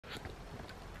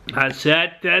That's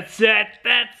it.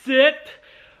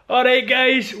 Alright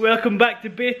guys, welcome back to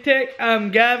DigitalTek.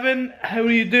 I'm Gavin. How are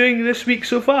you doing this week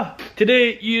so far?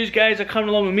 Today you guys are coming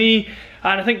along with me,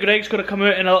 and I think Greg's going to come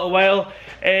out in a little while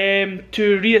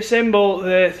to reassemble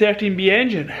the 13B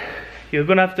engine. You're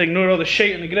going to have to ignore all the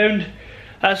shite on the ground.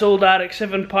 That's old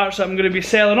RX7 parts that I'm going to be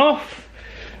selling off.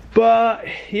 But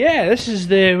yeah, this is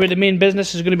where the main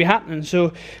business is going to be happening.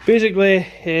 So basically,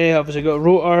 obviously got a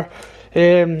rotor.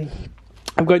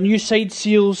 I've got new side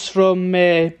seals from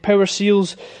Power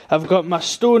Seals. I've got my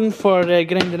stone for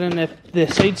grinding in the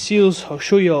side seals. I'll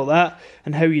show you all that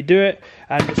and how you do it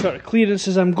and the sort of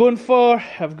clearances I'm going for.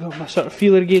 I've got my sort of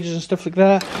feeler gauges and stuff like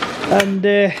that. And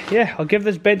yeah, I'll give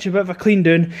this bench a bit of a clean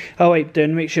down. I'll wipe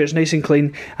down, make sure it's nice and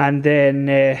clean. And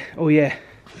then, oh yeah,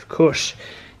 of course,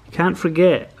 you can't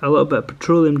forget a little bit of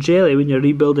petroleum jelly when you're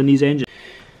rebuilding these engines.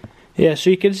 Yeah, so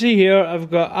you can see here I've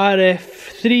got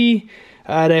RF3,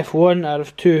 RF1,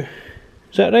 RF2,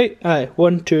 is that right? Aye,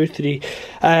 1, 2, 3.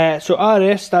 So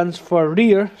RF stands for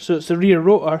rear, so it's the rear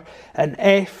rotor, and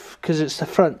F because it's the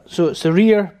front, so it's the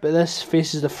rear but this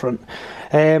faces the front.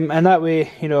 And that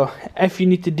way, you know, if you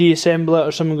need to deassemble it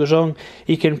or something goes wrong,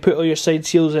 you can put all your side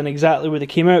seals in exactly where they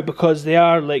came out, because they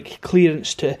are like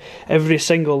clearance to every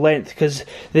single length, because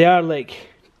they are like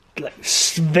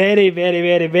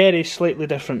very slightly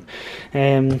different.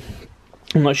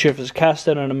 I'm not sure if it's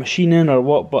casting or a machining or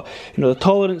what, but you know, the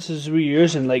tolerances we're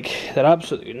using, like, they're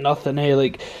absolutely nothing.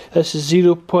 Like, this is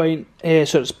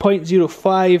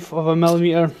 0.05 of a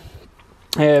millimeter.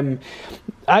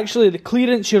 Actually, the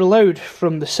clearance you're allowed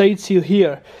from the side seal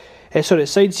here,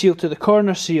 side seal to the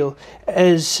corner seal,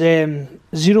 is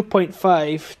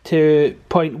 0.5 to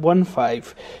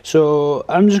 0.15. So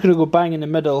I'm just going to go bang in the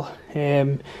middle,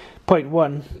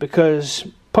 0.1, because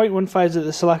 0.15 is at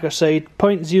the slacker side,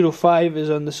 0.05 is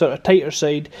on the sort of tighter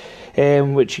side,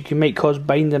 which might cause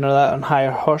binding or that on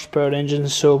higher horsepower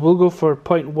engines. So we'll go for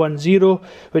 0.10,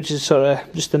 which is sort of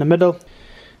just in the middle.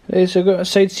 So I've got a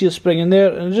side seal spring in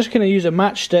there, and I'm just going to use a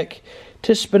matchstick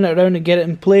to spin it around and get it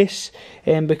in place,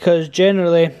 because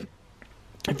generally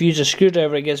if you use a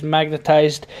screwdriver it gets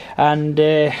magnetised, and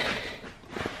yeah,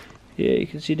 you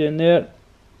can see down there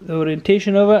the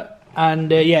orientation of it.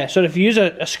 And yeah, so if you use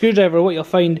a screwdriver, what you'll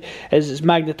find is it's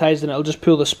magnetised and it'll just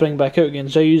pull the spring back out again.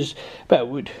 So I use a bit of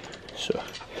wood. So,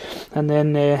 and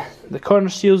then the corner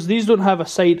seals, these don't have a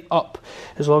side up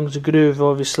as long as the groove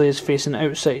obviously is facing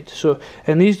outside. So,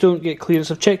 and these don't get clearance.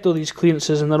 I've checked all these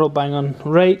clearances and they're all bang on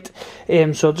right. So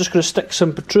I'm just going to stick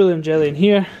some petroleum jelly in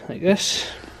here like this,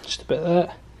 just a bit of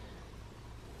that,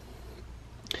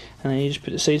 and then you just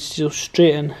put the side seal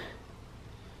straight in.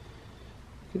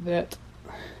 Look at that.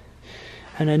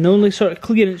 And then the only sort of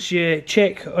clearance you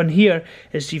check on here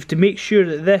is you have to make sure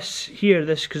that this,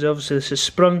 because obviously this is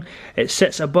sprung, it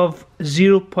sits above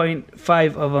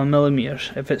 0.5 of a millimeter.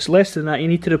 If it's less than that, you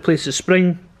need to replace the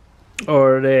spring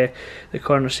or the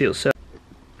corner seal set.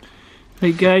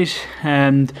 Right guys,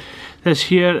 and this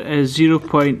here is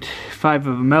 0.5 of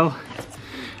a mil.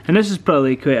 And this is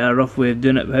probably quite a rough way of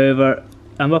doing it, however,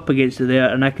 I'm up against it there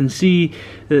and I can see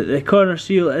that the corner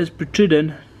seal is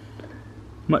protruding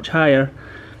much higher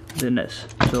than this,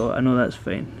 so I know that's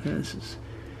fine. This is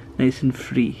nice and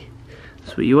free.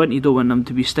 That's what you want. You don't want them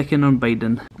to be sticking or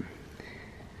binding.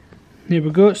 There we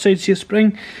go, side seal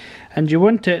spring, and you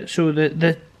want it so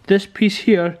that this piece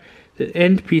here, the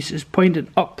end piece, is pointed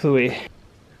up the way.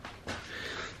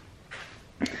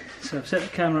 So I've set the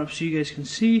camera up so you guys can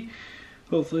see.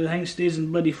 Hopefully the thing stays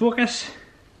in bloody focus.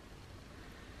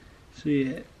 So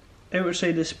yeah, outer side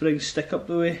of the springs stick up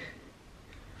the way.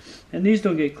 And these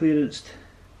don't get clearanced.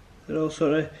 They're all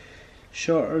sort of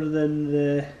shorter than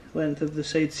the length of the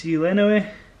side seal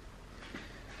anyway.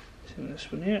 See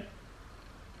this one here,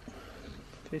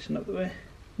 facing up the way.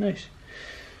 Nice.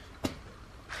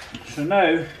 So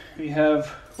now we have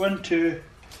 1, 2,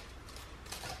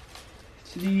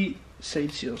 3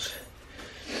 side seals.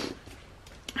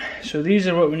 So these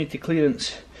are what we need to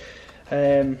clearance.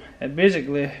 And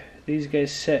basically these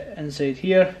guys sit inside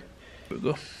here. There we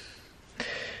go.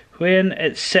 When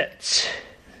it sits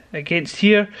against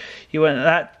here, you want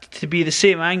that to be the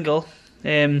same angle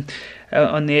on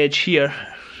the edge here.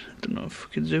 I don't know if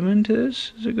we can zoom into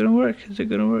this. Is it going to work? Is it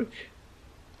going to work?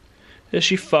 Is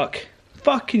she fucking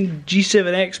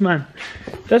G7X, man.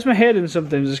 That's my head in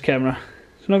sometimes, this camera.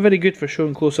 It's not very good for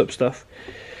showing close-up stuff.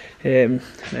 Right,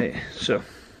 so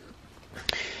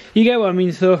you get what I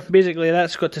mean though. Basically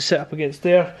that's got to sit up against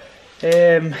there.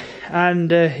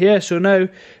 Yeah, so now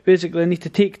basically I need to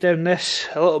take down this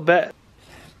a little bit.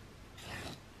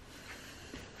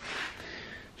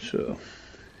 So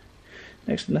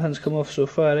Next to nothing's come off so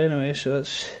far anyway, so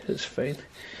it's fine.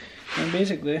 And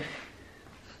basically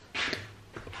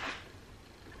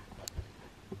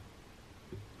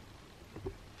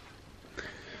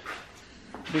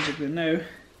now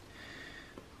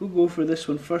we'll go for this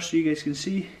one first so you guys can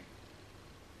see.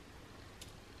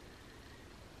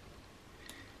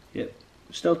 Yep,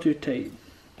 still too tight.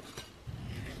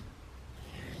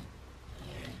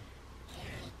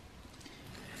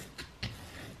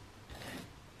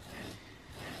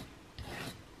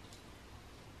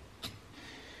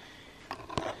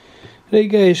 Right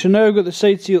guys, so now I've got the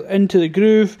side seal into the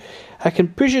groove. I can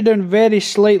push it down very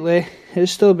slightly,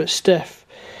 it's still a bit stiff,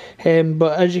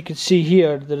 but as you can see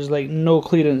here there's like no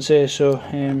clearance there, so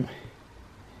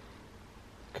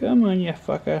come on you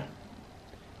fucker.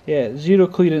 Yeah, zero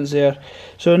clearance there.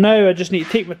 So now I just need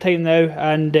to take my time now,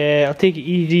 and I'll take it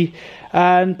easy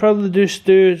and probably just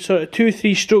do sort of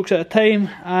 2-3 strokes at a time,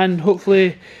 and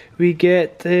hopefully we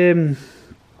get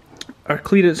our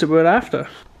clearance that we're after.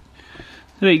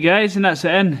 Right guys, and that's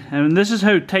it in, and this is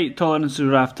how tight tolerances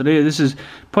we're after. This is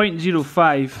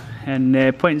 0.05, and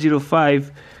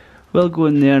 0.05 will go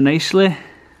in there nicely.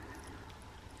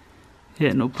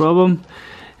 Yeah, no problem.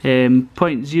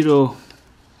 0.0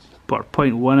 or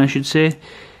 0.1 I should say,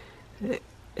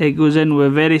 it goes in with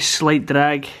a very slight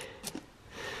drag,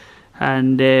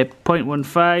 and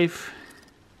 0.15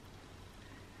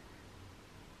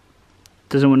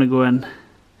 doesn't want to go in.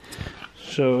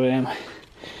 So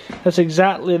that's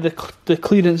exactly the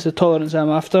clearance, the tolerance I'm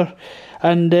after,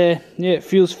 and yeah, it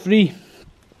feels free,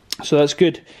 so that's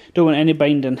good. Don't want any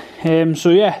binding. So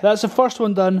yeah, that's the first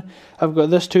one done. I've got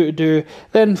this two to do,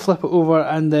 then flip it over,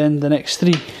 and then the next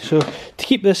 3. So to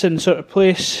keep this in sort of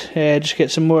place, just get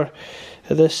some more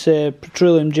of this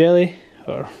petroleum jelly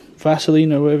or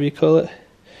Vaseline or whatever you call it,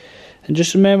 and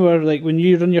just remember, like when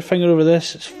you run your finger over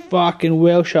this, it's fucking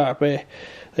well sharp, Like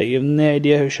you have no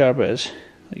idea how sharp it is.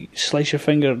 Like you slice your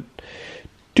finger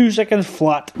 2 seconds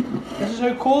flat. This is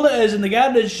how cold it is in the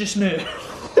garage just now.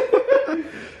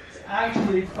 It's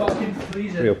actually fucking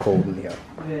freezing. Real cold in here.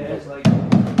 Yeah, it's like.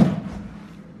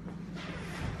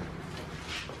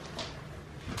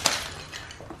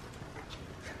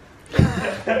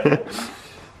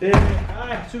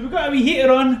 So we've got a wee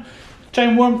heater on, try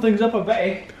and warm things up a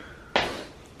bit.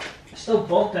 It's still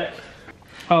Baltic.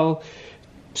 I'll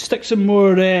stick some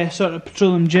more sort of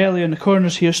petroleum jelly on the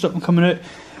corners here, stop them coming out.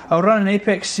 I'll run an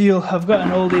apex seal. I've got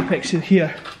an old apex seal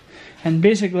here, and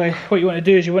basically what you want to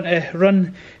do is you want to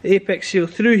run the apex seal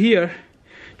through here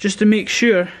just to make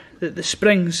sure that the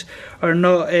springs are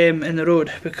not in the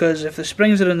road, because if the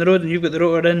springs are in the road and you've got the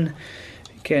rotor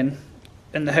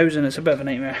in the housing, it's a bit of a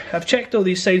nightmare. I've checked all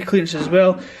these side clearances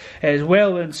as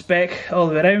well in spec all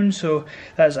the way around, so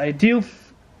that's ideal.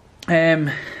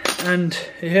 And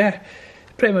yeah,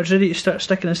 pretty much ready to start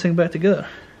sticking this thing back together.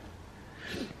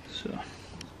 So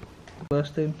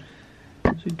last time,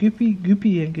 it's a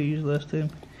goopy ink I used last time.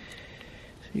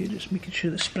 So you're just making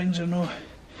sure the springs are not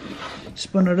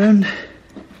spun around.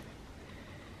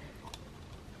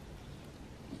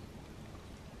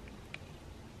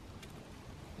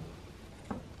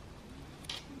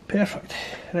 Perfect.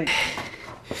 Right.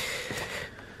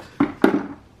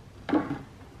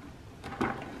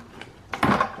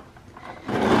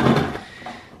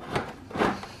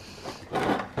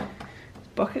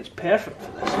 Bucket's perfect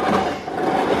for this.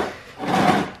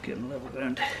 Getting level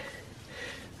ground.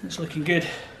 It's looking good.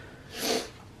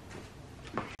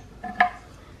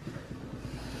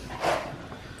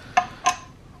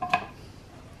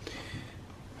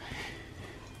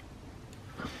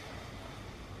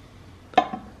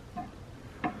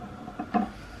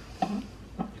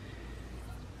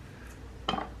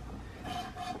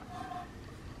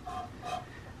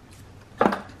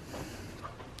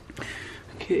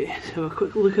 Okay, let's have a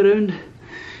quick look around.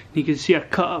 You can see a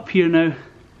cut up here now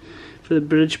for the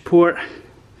bridge port,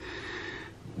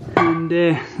 and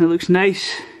it looks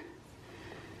nice.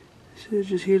 So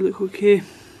edges here look okay.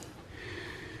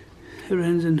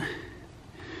 Everything's in,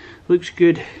 looks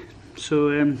good. So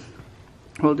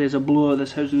what I'll do is I'll blow all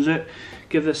this housings out,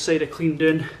 give this side a clean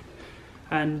down,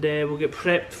 and we'll get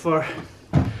prepped for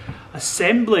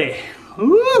assembly.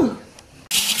 Woo!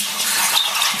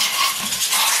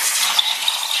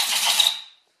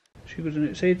 She goes on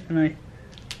outside, and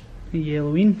a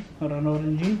yellowing or an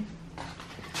orangey,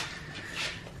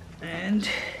 and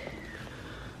this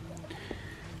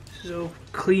is all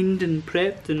cleaned and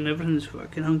prepped and everything's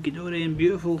fucking hunky dory and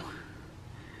beautiful,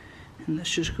 and this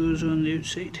just goes on the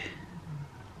outside.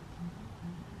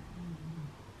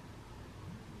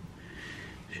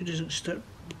 She doesn't start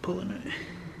pulling out.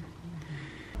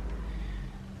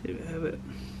 There we have it.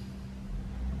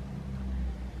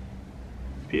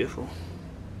 Beautiful.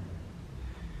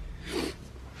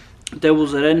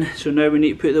 Dowels are in, so now we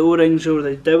need to put the O-rings over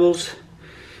the dowels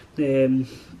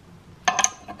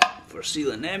for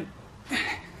sealing them.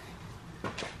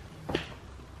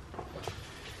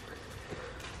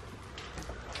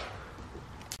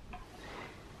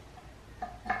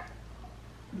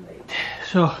 Right.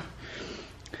 So,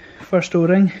 first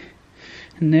O-ring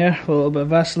in there with a little bit of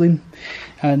Vaseline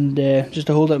and just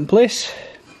to hold it in place.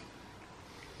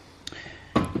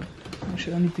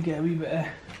 Actually, I need to get a wee bit of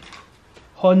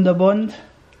Honda Bond.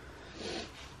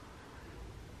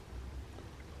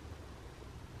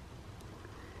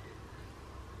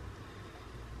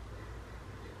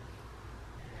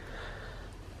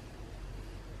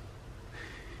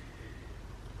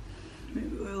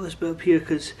 Maybe oil this bit up here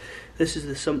because this is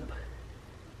the sump.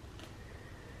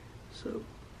 So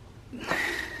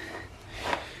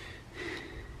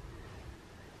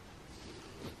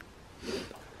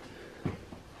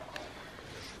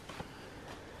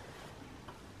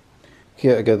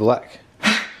give it a good lick.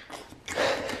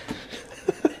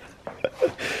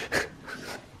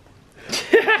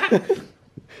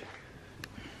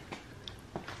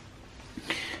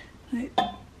 right.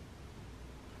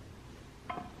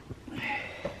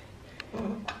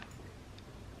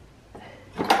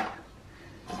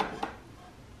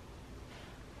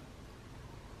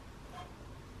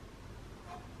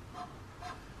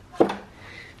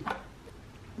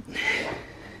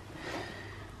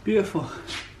 Beautiful.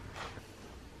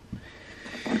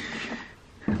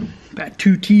 About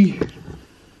 2T.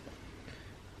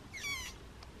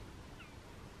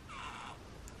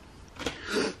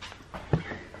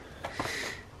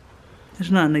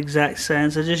 There's not an exact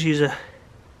science, I just use a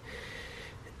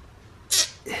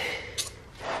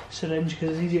syringe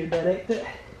because it's easier to direct it.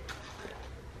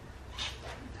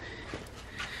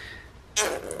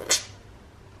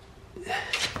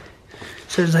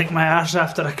 Sounds like my arse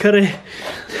after a curry.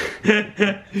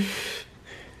 This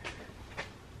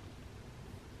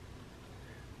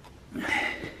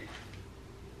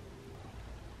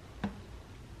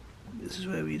is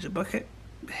where we use a bucket.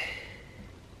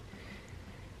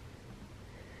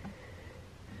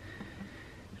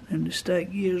 And the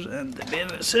stack gears and the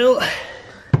bed itself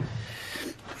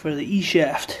for the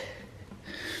E-shaft.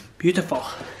 Beautiful.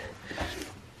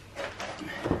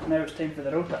 Now it's time for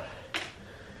the rotor.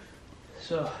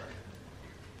 So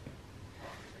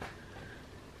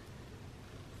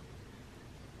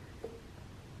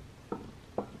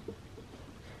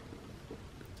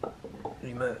Are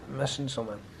you missing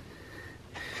something?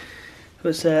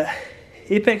 what's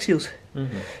apex seals?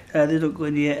 They don't go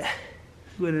in yet.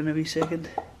 Go in a wee second.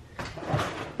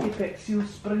 Apex seal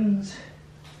springs.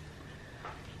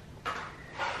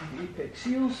 Apex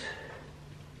seals.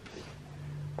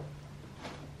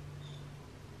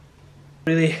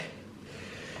 Really,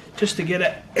 just to get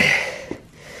it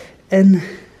in,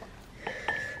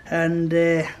 and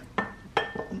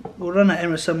we'll run it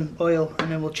in with some oil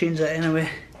and then we'll change that anyway.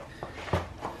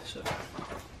 So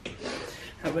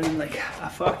that went in like a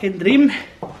fucking dream.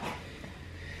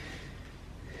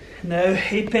 Now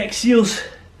apex seals.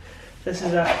 This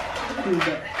is a cool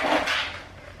bit.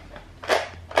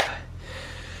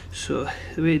 So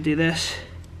the way to do this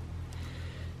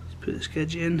is put the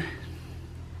skidgy in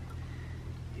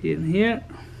here and here,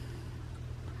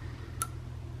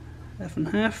 half and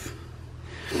half,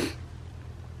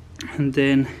 and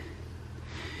then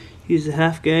use the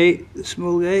half guy, the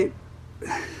small guy.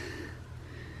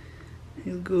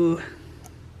 He'll go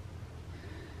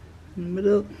in the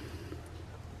middle.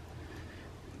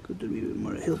 Go do a wee bit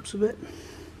more, it helps a bit.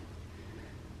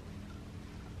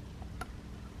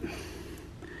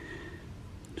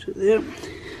 So there, so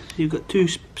you've got two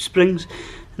springs,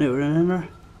 an outer and inner,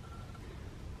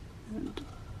 and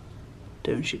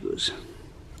down she goes,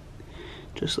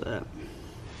 just like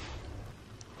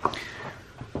that.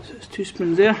 So there's two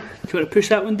springs there. If you want to push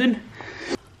that one down.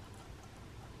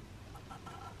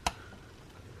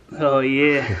 Oh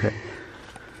yeah.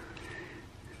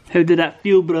 How did that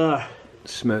feel, brother?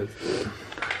 Smooth.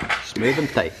 Smooth and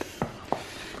tight.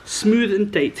 Smooth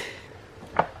and tight.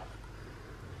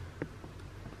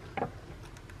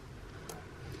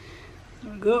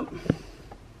 There we go.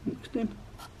 Next time.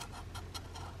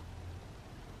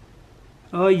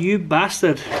 Oh, you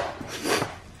bastard.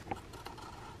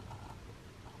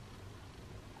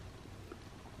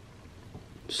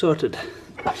 Sorted.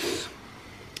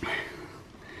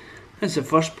 That's the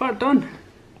first part done.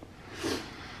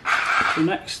 So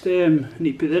next, I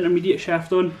need to put the intermediate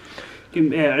shaft on.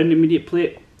 Intermediate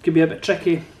plate. Could be a bit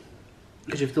tricky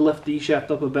because you have to lift the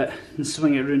E-shaft up a bit and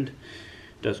swing it around.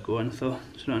 It does go on though,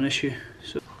 it's not an issue.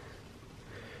 So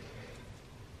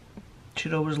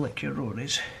should always lick your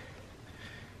rotaries.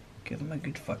 Give them a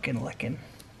good fucking licking.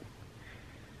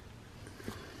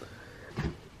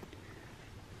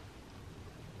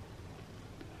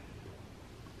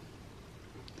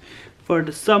 For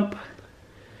the sump,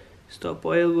 stop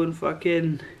oil going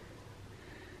fucking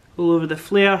all over the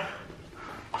flare.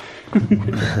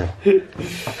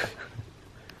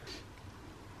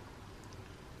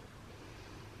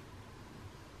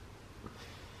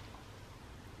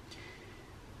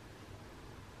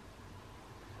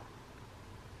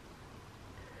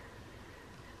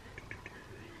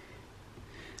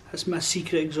 That's my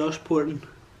secret exhaust porting.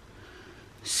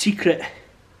 Secret.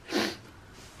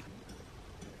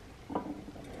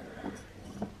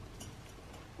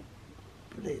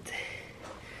 Right.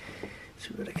 So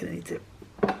I reckon I need to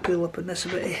pull up on this a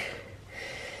bit.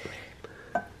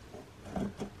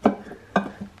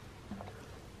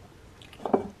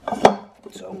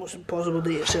 It's almost impossible to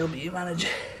do it yourself, but you manage.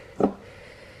 Done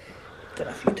it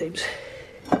a few times.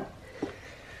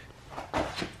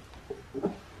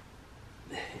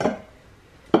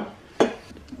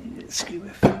 Screw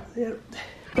with there.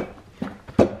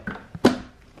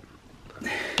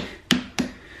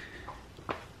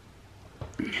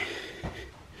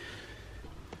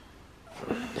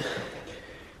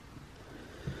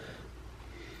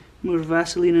 More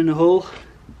Vaseline in the hole.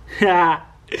 Ha!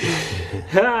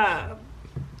 Ha!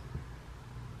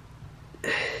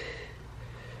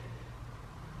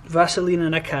 Vaseline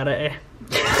in a carrot, eh?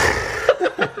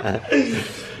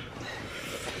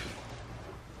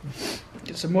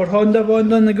 Get some more Honda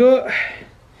Bond on the go.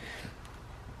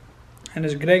 And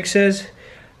as Greg says,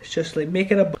 it's just like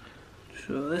making a...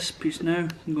 So this piece now,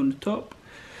 I'm going to top.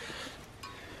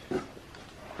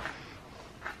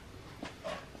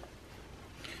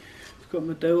 Got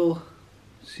my dowel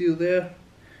seal there,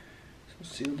 so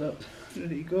sealed up,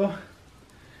 ready to go.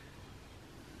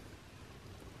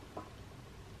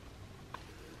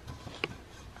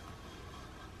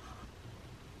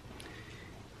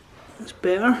 That's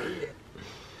better.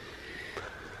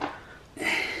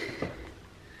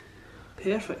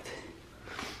 Perfect.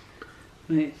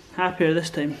 Right, happier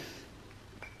this time.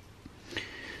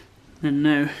 And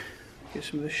now, get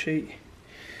some of this shite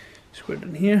squared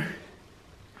in here.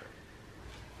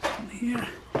 Here.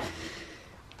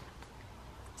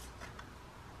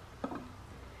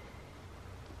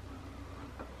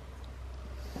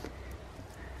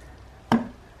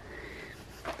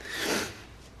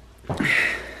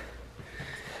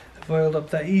 I've oiled up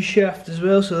that E-shaft as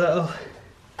well, so that'll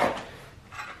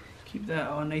keep that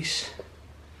all nice.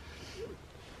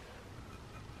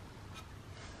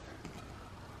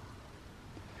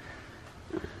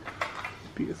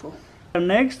 Beautiful.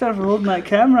 Next, after holding that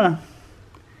camera,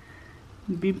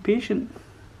 be patient.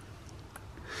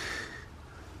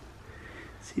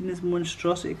 Seen this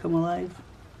monstrosity come alive.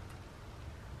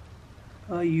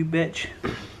 Oh, you bitch.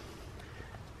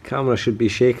 Camera should be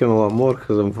shaking a lot more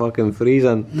because I'm fucking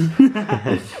freezing.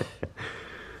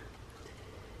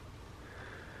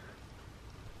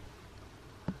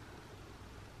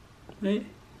 Right?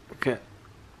 Okay.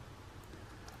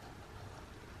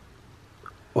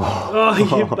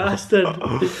 Oh, you bastard.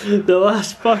 The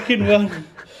last fucking one.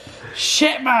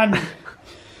 Shit, man!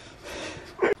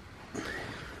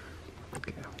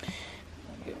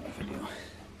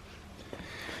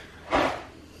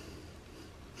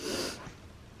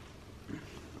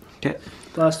 Okay.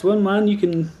 Last one, man. You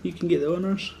can get the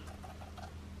honours.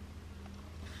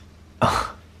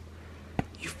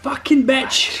 You fucking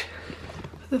bitch!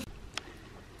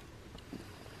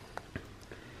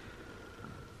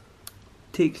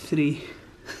 Take 3.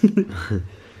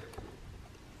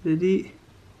 Ready?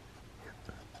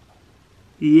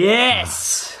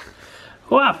 Yes!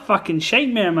 What a fucking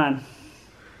shite-mare, man.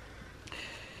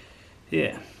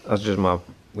 Yeah. That's just my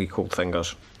wee cold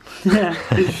fingers.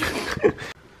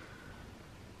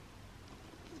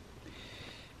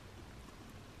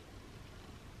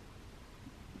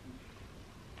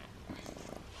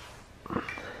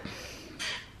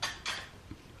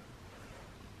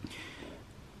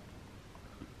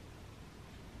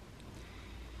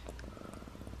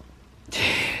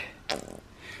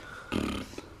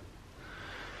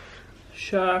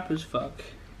 Sharp as fuck.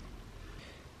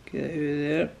 Get out of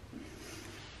there.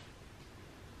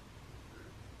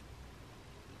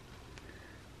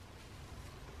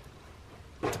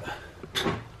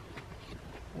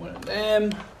 One of them.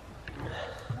 And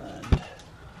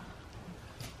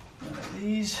one of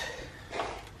these.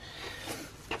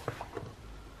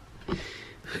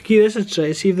 Okay, let's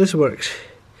try, see if this works.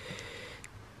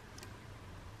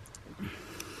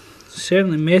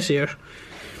 Certainly messier.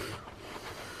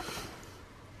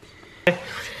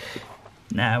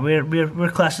 Nah, we're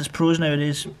classed as pros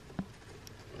nowadays.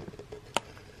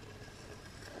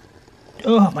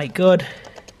 Oh my god.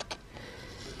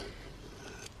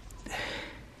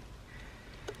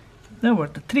 Now we're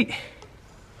the treat.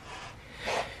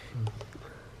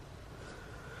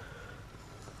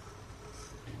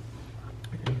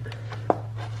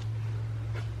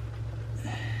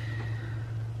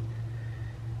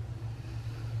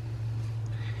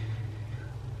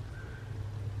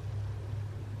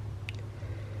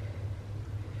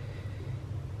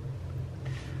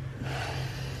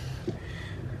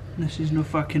 This is no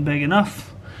fucking big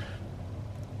enough.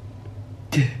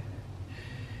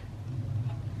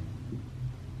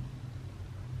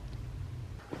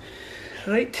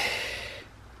 Right.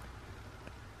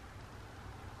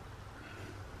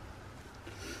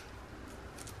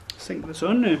 Sink this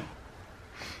on now. Do you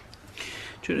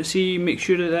want to see, make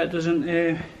sure that that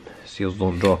doesn't... Seals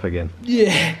don't drop again.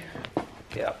 Yeah.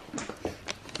 Yeah.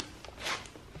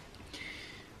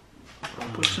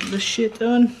 Put some of this shit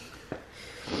on.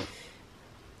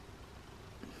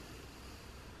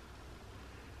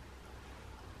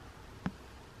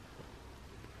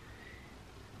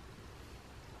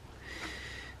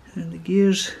 And the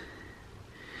gears.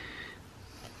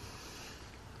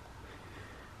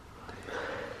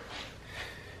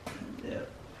 There.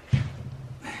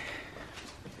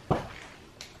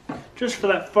 Just for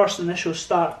that first initial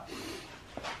start,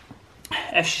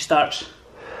 if she starts.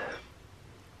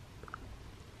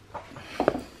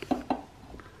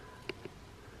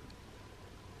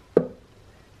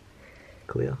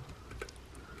 Clear.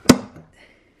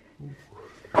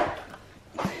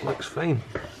 Looks fine.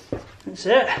 That's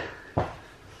it.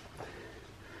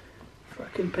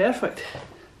 Fucking perfect.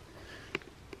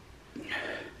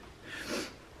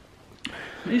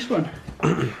 Nice one.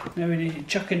 Now we need to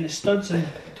chuck in the studs and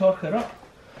torque her up.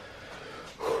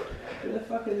 Where the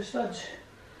fuck are the studs?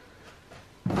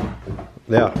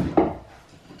 There.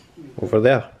 Over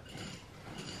there.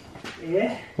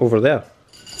 Yeah? Over there.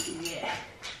 Yeah.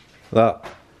 That.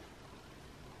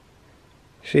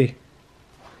 See?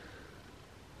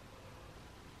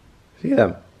 See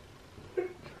them?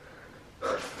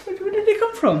 Where did they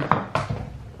come from?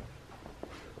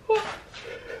 What?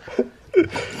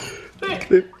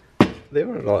 They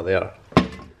were not there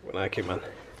when I came in.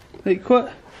 Like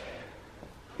what?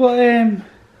 What,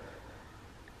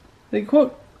 like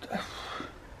what?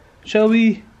 Shall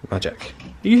we? Magic.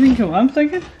 Are you thinking what I'm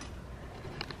thinking?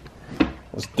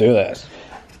 Let's do this.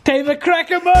 Time to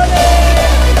crack 'em on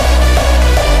it!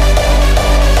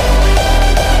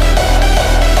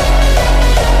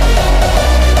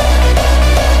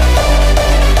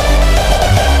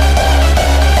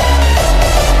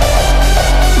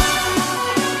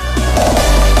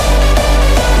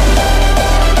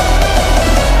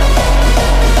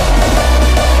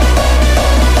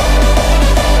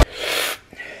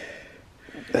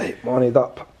 Moneyed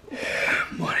up.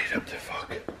 Moneyed up to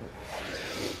fuck.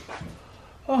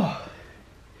 Oh,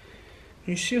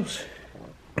 new seals.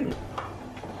 Yeah,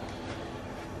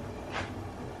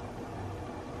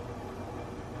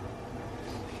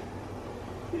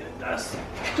 that's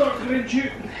torque grid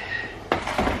shoot.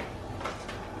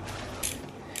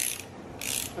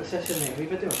 What's this in there? Wee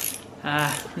video?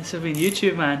 Ah, this will be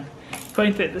YouTube, man.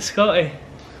 Point it to Scotty.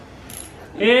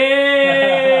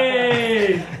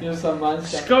 Hey! You're some man.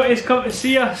 Scotty's come to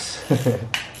see us.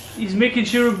 He's making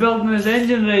sure we're building his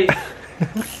engine right.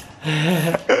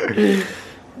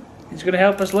 He's going to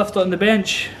help us lift it on the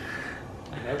bench.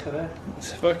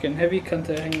 It's a fucking heavy cunt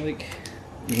of thing, like.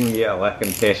 Yeah, I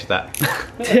can test that.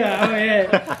 Yeah, oh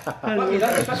yeah. What, you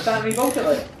done fixed that and rebuilt it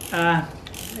like? Yeah.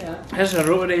 This is a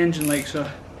rotary engine, like, so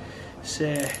it's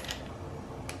a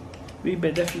wee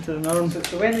bit different to the norm. So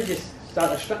when did you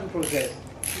start the stripping process?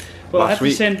 Well, I Last had to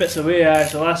week. send bits away,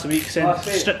 so last week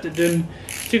stripped it down.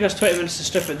 Took us 20 minutes to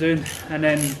strip it down and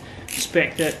then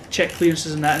inspect it, check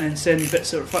clearances and that, and then send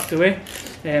bits that were fucked away.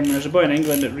 There's a boy in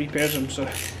England that repairs them, so.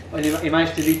 And you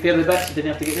managed to repair the bits, you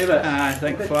didn't have to get new bits? I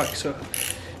think fuck, so.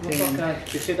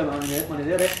 You said I'm money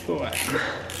there, eh? Oh,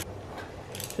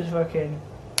 just fucking.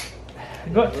 I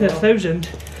got to 1,000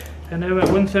 and now at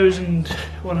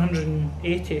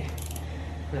 1,180.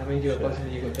 That means you were buzzing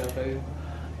and you got 12,000.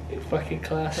 Fucking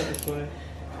class. That was funny.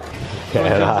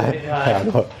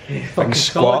 Yeah, big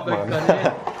squat, man.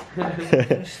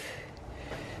 Right.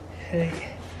 I'm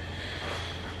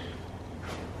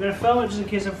gonna film it just in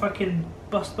case I fucking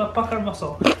bust my pucker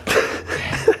muscle.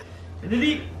 Did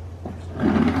he?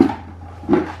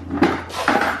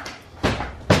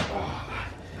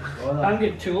 I'm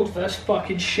getting too old for this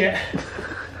fucking shit.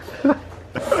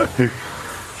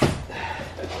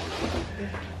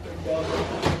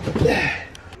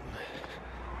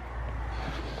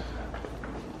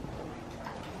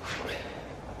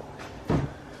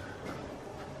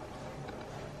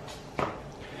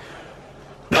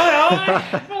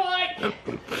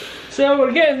 So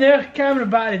we're getting there. Camera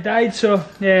battery died, so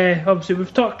yeah, obviously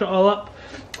we've torqued it all up.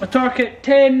 I torque it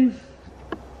 10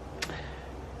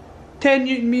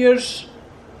 Newton meters,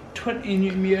 20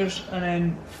 Newton meters, and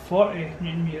then 40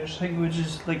 Newton meters. I think which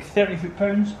is like 30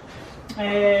 foot-pounds.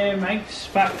 I think this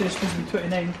factory is supposed to be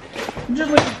 29. I'm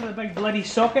just looking for the big bloody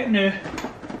socket now.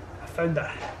 I found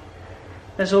that.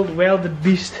 This old welded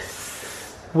beast.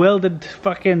 Welded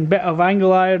fucking bit of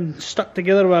angle iron stuck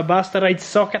together with a bastardized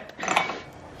socket.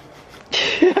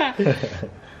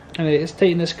 Anyway, let's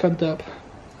tighten this cunt up.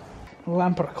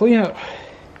 Lamper cleanup.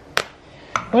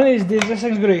 One of these days this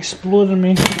thing's going to explode on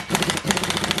me.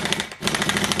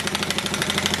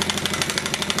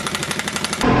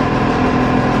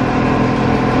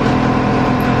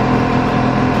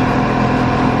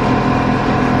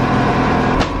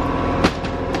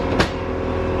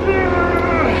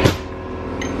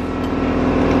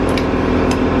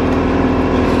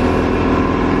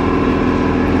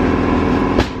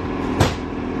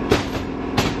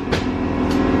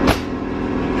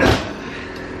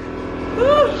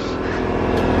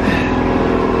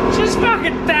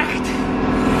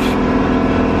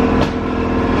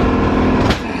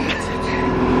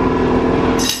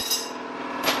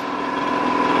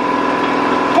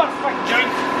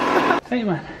 Right,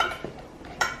 man.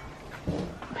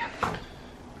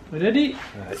 We ready?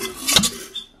 Right.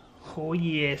 Oh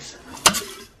yes.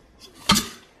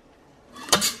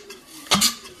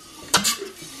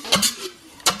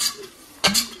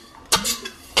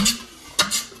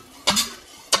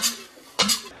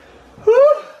 Woo!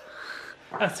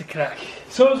 That's a crack.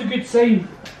 It's always a good sign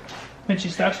when she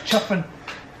starts chuffing.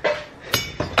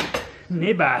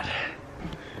 Nae bad.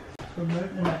 For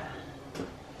mounting it.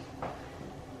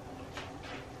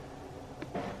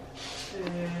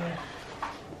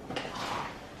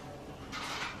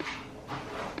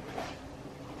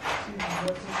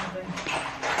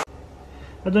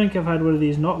 I don't think I've had one of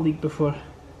these not leak before. I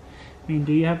mean,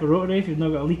 do you have a rotary if you've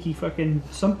not got a leaky fucking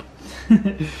sump?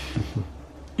 Do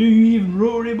you even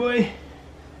rotary, boy?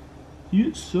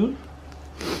 You son.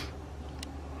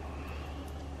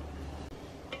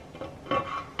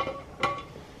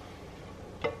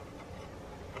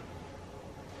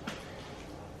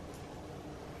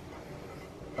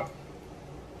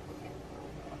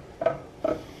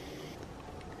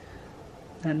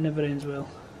 That never ends well.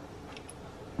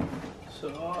 So,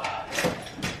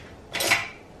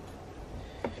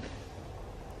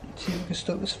 see if we can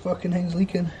stop this fucking thing's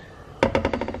leaking.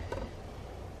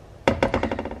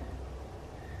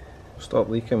 Stop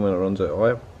leaking when it runs out of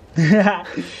oil.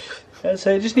 That's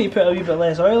it, just need to put a wee bit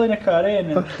less oil in a car, eh? And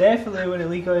then definitely won't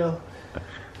leak oil.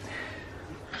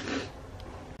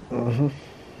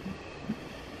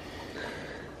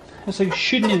 This thing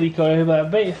shouldn't leak oil, but I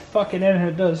bet you fucking anything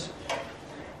it does.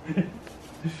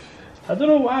 I don't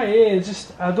know why, eh? It's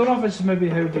just, I don't know if it's maybe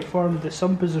how deformed the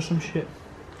sump is or some shit.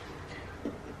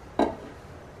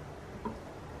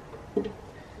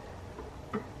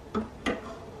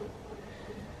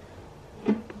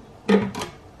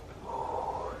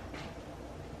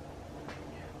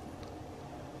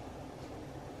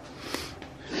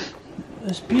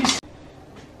 This piece.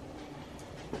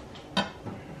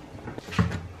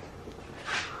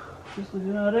 Just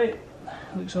looking alright.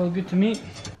 Looks all good to me.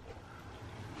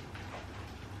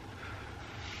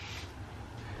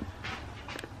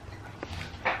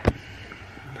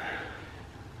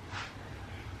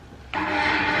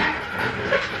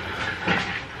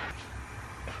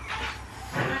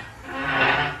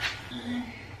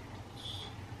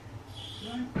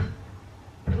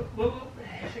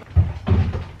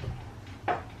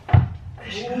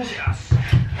 Yes.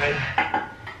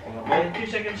 Right. 2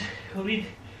 seconds, we'll read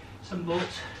some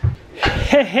bolts.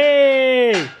 Hey,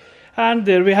 hey! And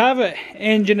there we have it,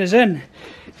 engine is in.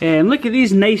 Look at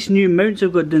these nice new mounts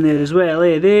I've got down there as well.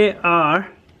 They are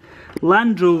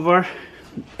Land Rover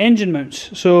engine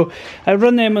mounts. So I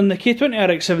run them on the K20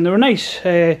 RX7, they were nice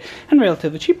and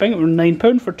relatively cheap. I think it were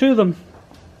 £9 for 2 of them.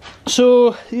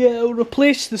 So yeah, I'll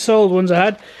replace the solid ones I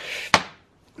had.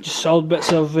 Just solid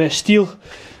bits of steel.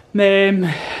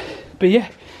 But yeah,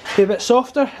 they're a bit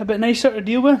softer, a bit nicer to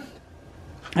deal with.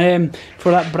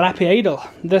 For that brappy idle.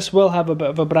 This will have a bit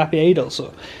of a brappy idle,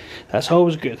 so that's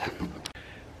always good.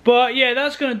 But yeah,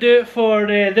 that's going to do it for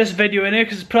this video in here,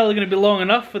 because it's probably going to be long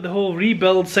enough with the whole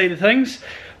rebuild side of things.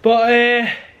 But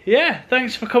yeah,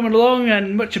 thanks for coming along,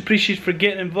 and much appreciated for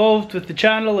getting involved with the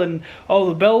channel and all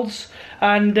the builds.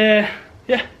 And yeah,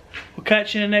 we'll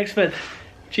catch you in the next vid.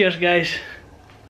 Cheers guys.